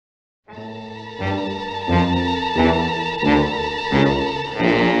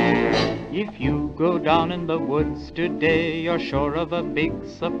go down in the woods today, you're sure of a big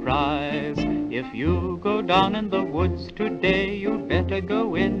surprise. If you go down in the woods today, you'd better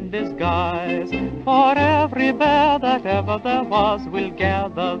go in disguise. For every bear that ever there was will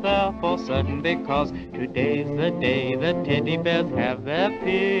gather there for certain, because today's the day the teddy bears have their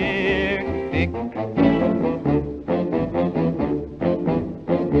picnic.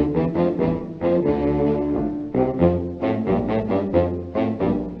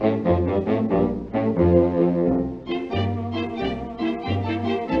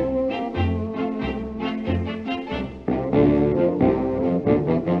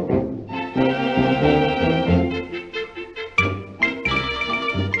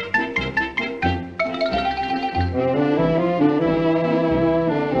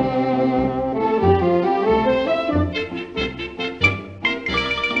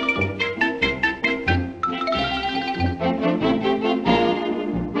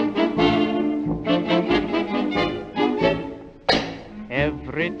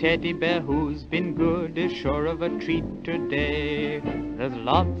 Every teddy bear who's been good is sure of a treat today. There's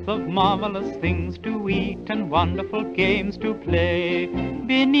lots of marvelous things to eat and wonderful games to play.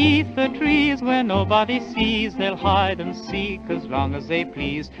 Beneath the trees where nobody sees, they'll hide and seek as long as they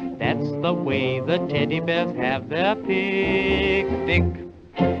please. That's the way the teddy bears have their picnic.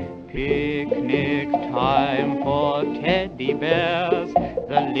 Picnic time for teddy bears.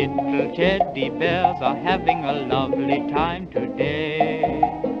 The little teddy bears are having a lovely time today.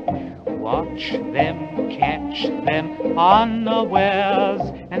 Watch them, catch them unawares,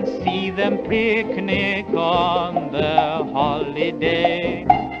 and see them picnic on their holiday.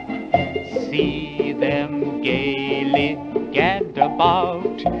 See them gaily gad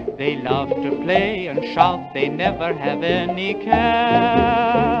about, they love to play and shout, they never have any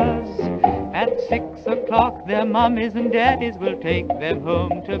cares. At 6 o'clock their mummies and daddies will take them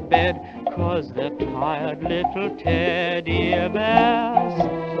home to bed, 'cause they're tired little teddy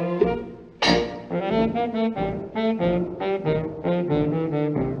bears.